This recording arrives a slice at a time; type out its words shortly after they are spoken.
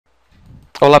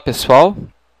Olá pessoal,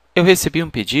 eu recebi um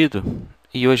pedido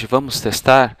e hoje vamos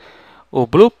testar o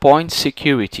BluePoint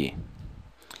Security.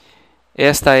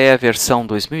 Esta é a versão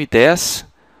 2010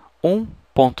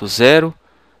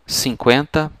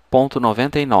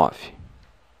 1.050.99.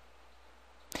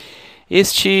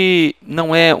 Este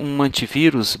não é um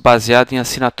antivírus baseado em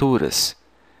assinaturas.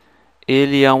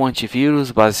 Ele é um antivírus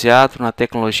baseado na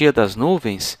tecnologia das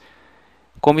nuvens,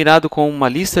 combinado com uma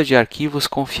lista de arquivos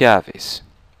confiáveis.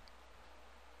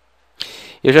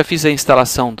 Eu já fiz a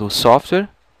instalação do software,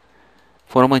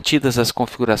 foram mantidas as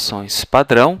configurações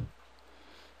padrão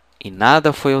e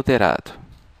nada foi alterado.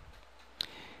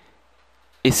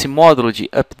 Esse módulo de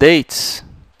updates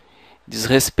diz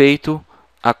respeito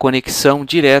à conexão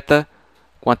direta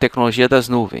com a tecnologia das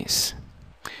nuvens.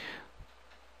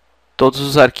 Todos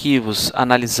os arquivos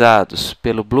analisados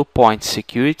pelo BluePoint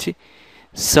Security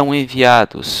são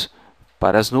enviados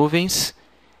para as nuvens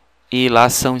e lá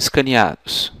são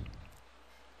escaneados.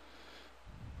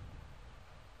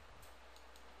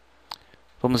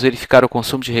 Vamos verificar o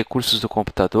consumo de recursos do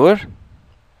computador.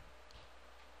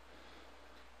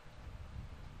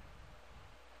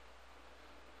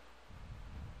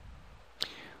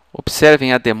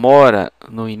 Observem a demora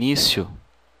no início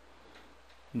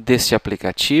deste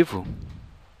aplicativo,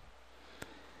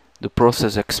 do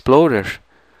Process Explorer,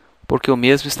 porque o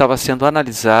mesmo estava sendo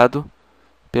analisado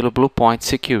pelo BluePoint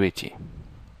Security.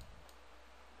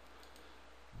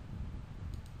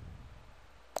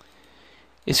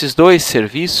 Esses dois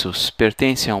serviços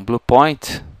pertencem ao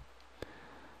BluePoint,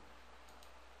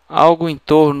 algo em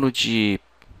torno de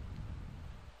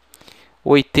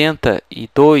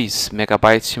 82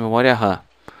 MB de memória RAM,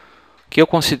 que eu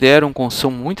considero um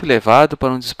consumo muito elevado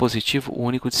para um dispositivo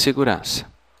único de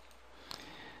segurança.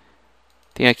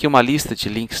 Tem aqui uma lista de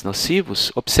links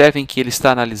nocivos. Observem que ele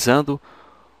está analisando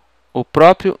o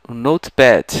próprio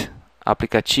Notepad,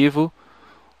 aplicativo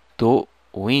do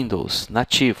Windows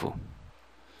nativo.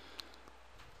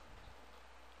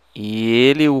 E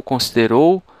ele o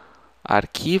considerou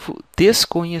arquivo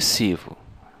desconhecido,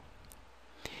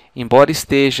 embora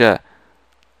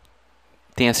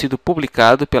tenha sido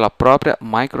publicado pela própria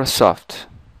Microsoft.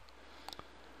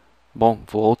 Bom,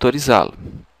 vou autorizá-lo.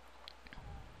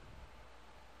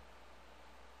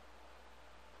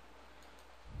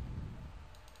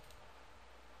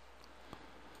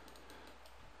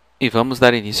 E vamos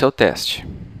dar início ao teste.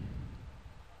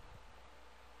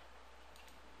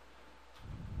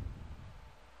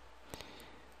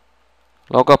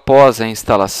 Logo após a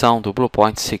instalação do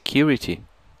BluePoint Security,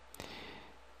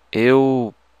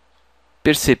 eu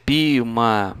percebi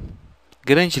uma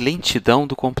grande lentidão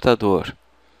do computador.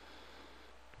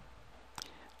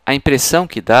 A impressão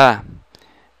que dá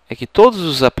é que todos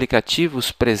os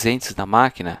aplicativos presentes na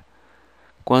máquina,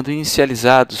 quando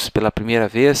inicializados pela primeira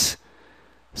vez,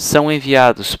 são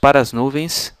enviados para as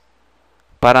nuvens,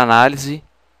 para análise,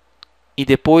 e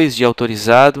depois de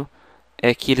autorizado,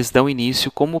 é que eles dão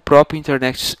início, como o próprio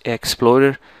Internet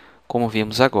Explorer, como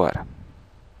vimos agora.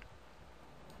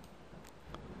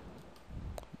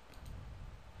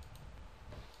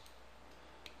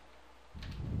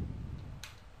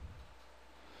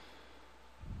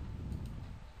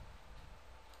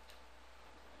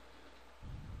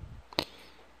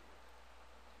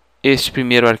 Este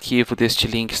primeiro arquivo deste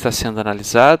link está sendo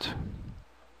analisado.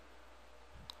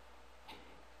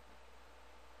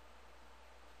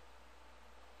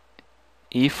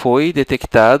 E foi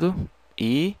detectado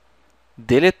e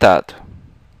deletado.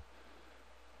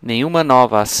 Nenhuma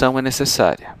nova ação é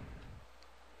necessária.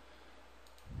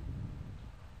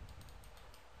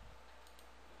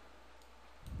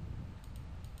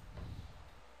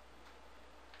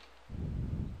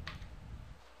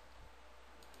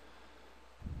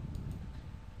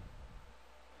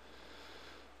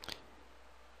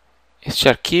 Este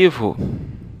arquivo,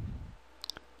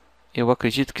 eu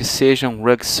acredito que seja um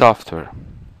rug software.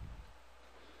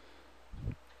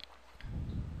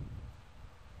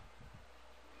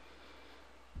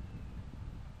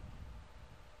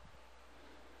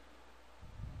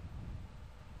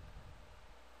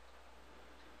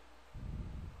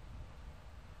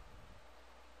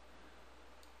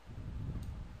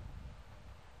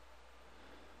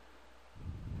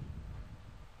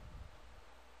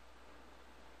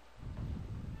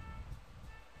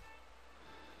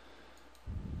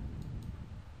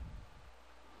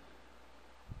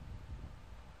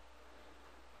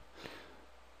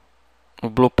 O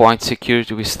BluePoint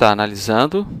Security está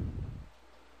analisando.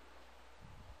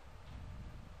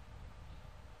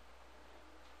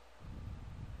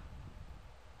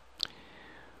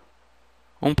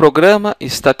 Um programa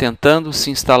está tentando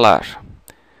se instalar.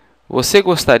 Você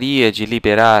gostaria de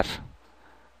liberar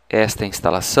esta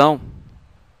instalação,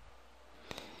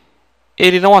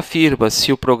 ele não afirma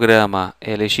se o programa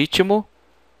é legítimo,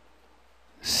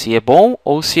 se é bom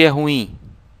ou se é ruim.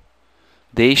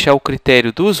 Deixa ao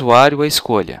critério do usuário a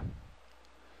escolha.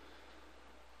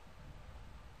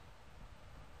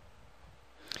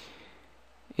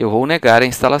 Eu vou negar a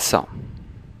instalação.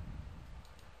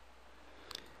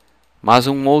 Mas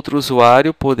um outro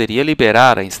usuário poderia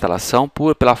liberar a instalação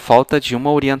pela falta de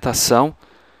uma orientação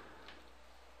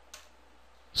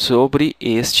sobre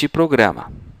este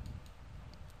programa.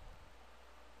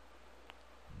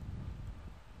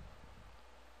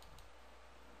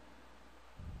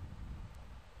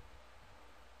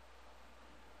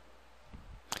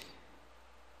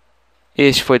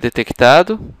 Este foi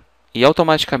detectado e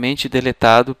automaticamente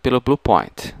deletado pelo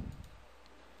BluePoint.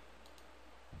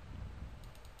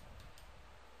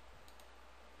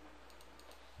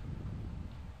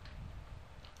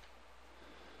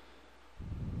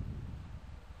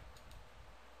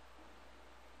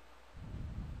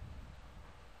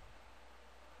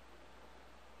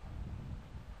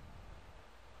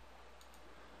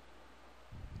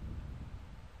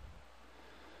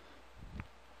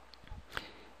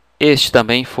 Este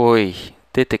também foi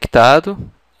detectado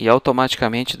e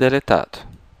automaticamente deletado.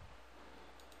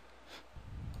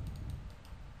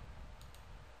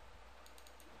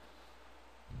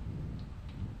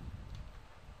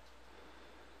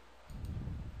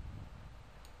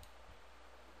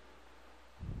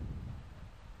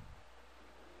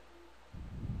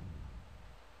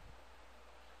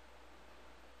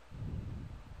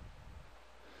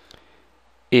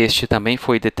 Este também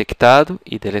foi detectado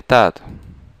e deletado.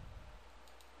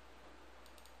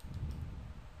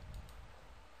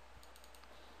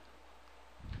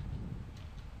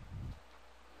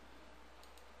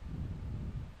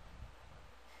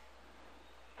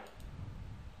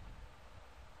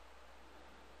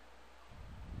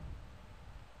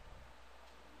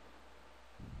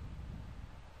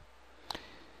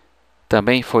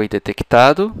 Também foi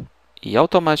detectado e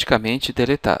automaticamente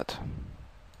deletado.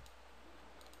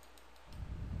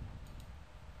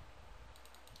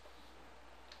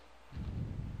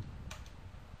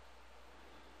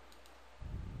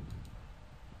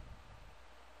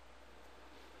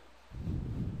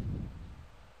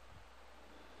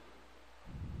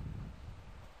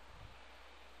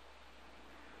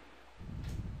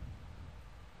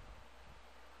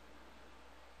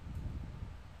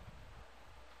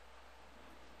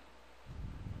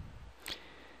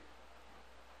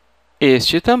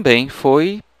 Este também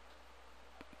foi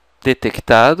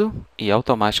detectado e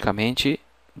automaticamente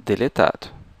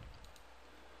deletado.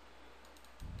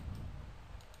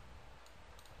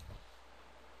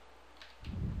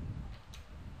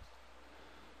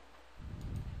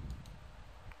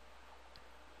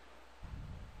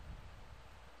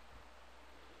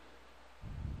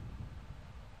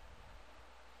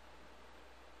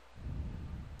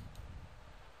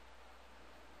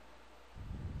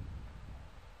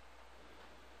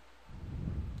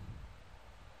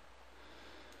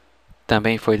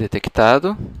 Também foi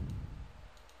detectado.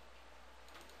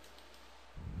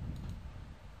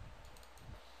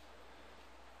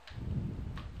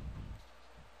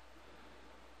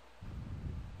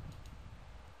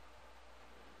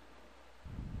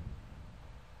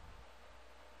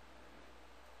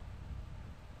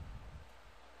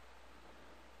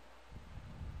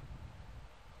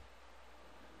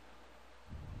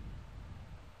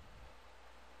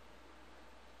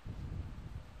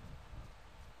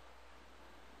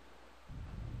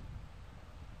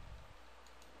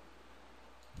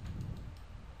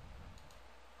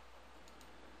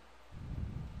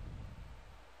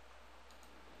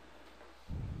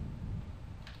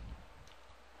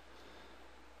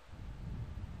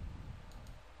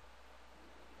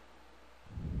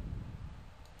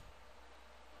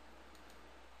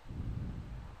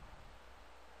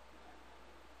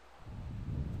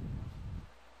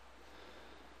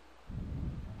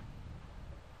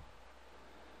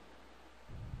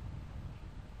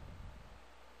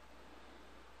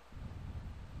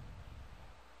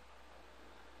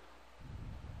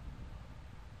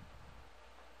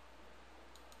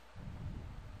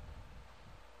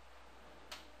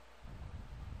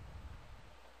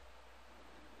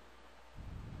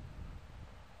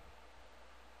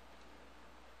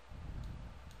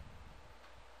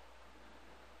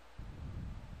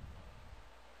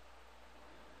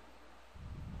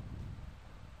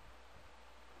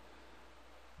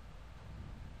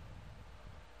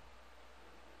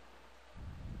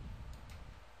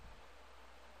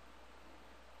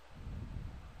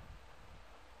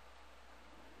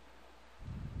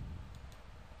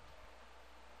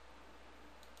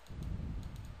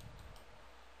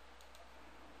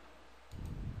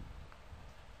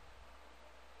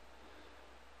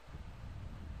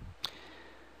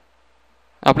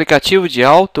 Aplicativo de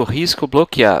alto risco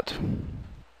bloqueado.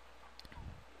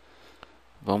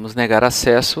 Vamos negar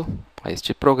acesso a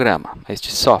este programa, a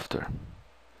este software.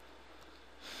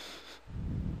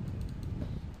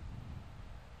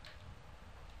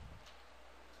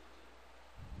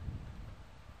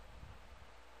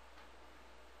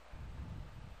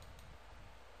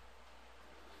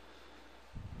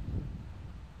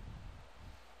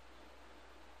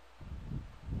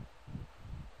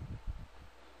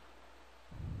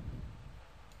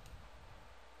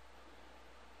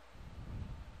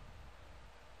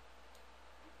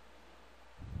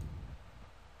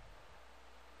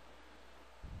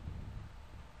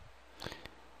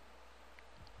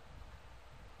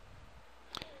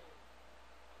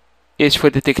 Este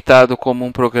foi detectado como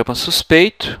um programa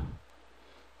suspeito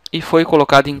e foi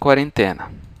colocado em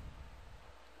quarentena.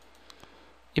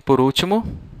 E por último,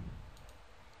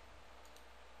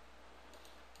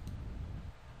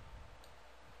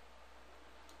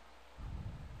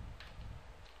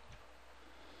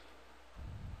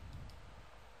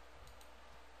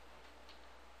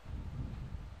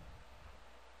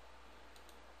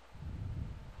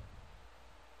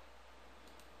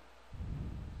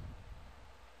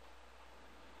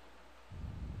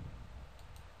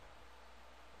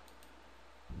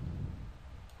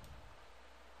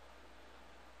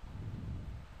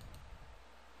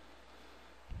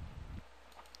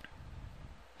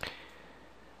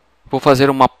 vou fazer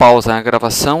uma pausa na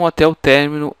gravação até o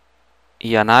término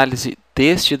e análise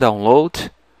deste download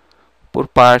por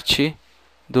parte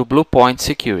do BluePoint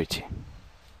Security.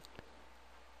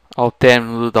 Ao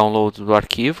término do download do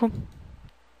arquivo,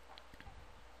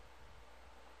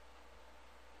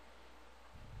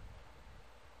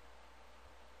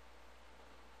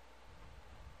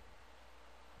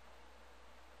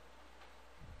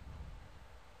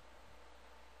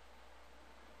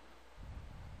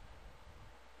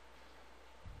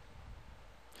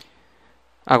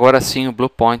 agora sim o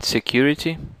BluePoint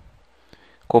Security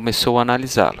começou a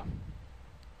analisá-lo.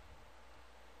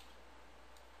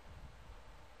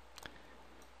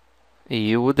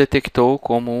 E o detectou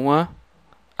como uma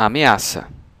ameaça.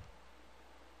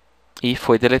 E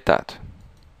foi deletado.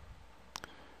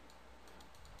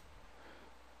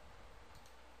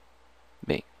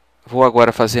 Bem, vou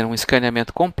agora fazer um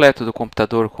escaneamento completo do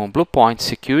computador com o BluePoint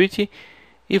Security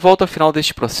e volto ao final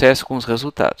deste processo com os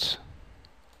resultados.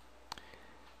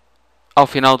 Ao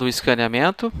final do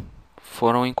escaneamento,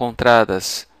 foram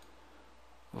encontradas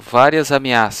várias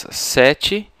ameaças,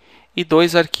 7 e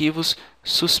 2 arquivos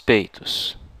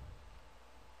suspeitos.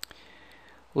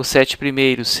 Os 7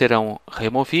 primeiros serão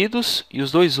removidos e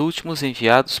os 2 últimos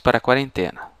enviados para a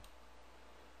quarentena.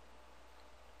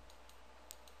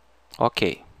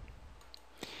 Ok.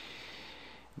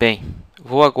 Bem,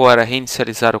 vou agora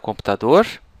reinicializar o computador.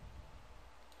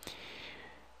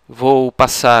 Vou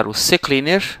passar o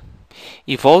CCleaner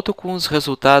e volto com os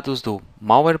resultados do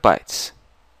Malwarebytes.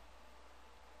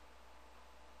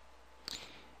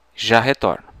 Já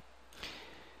retorno.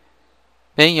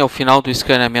 Bem, ao final do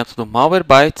escaneamento do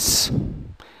Malwarebytes,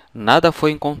 nada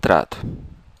foi encontrado.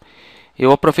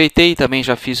 Eu aproveitei e também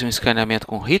já fiz um escaneamento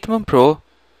com Hitman Pro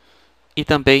e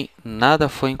também nada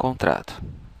foi encontrado.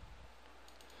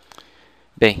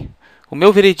 Bem, o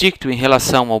meu veredicto em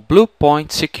relação ao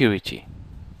BluePoint Security.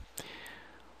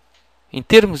 Em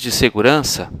termos de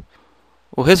segurança,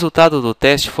 o resultado do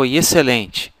teste foi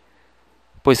excelente,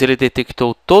 pois ele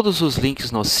detectou todos os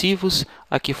links nocivos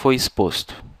a que foi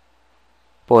exposto.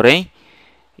 Porém,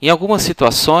 em algumas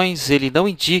situações, ele não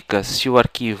indica se o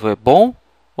arquivo é bom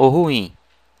ou ruim,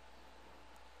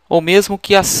 ou mesmo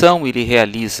que ação ele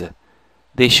realiza,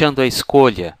 deixando a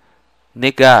escolha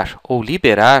negar ou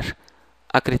liberar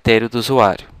a critério do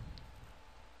usuário.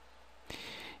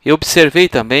 Eu observei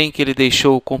também que ele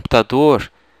deixou o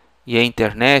computador e a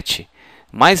internet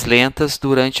mais lentas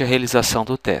durante a realização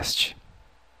do teste.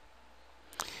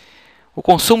 O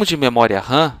consumo de memória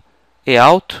RAM é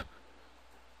alto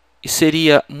e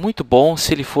seria muito bom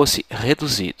se ele fosse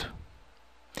reduzido.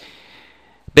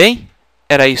 Bem,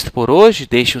 era isto por hoje.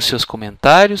 Deixem os seus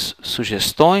comentários,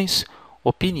 sugestões,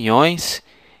 opiniões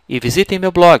e visitem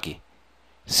meu blog,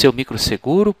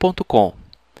 seumicroseguro.com.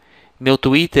 Meu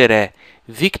Twitter é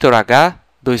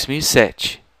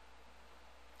VictorH2007.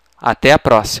 Até a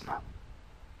próxima!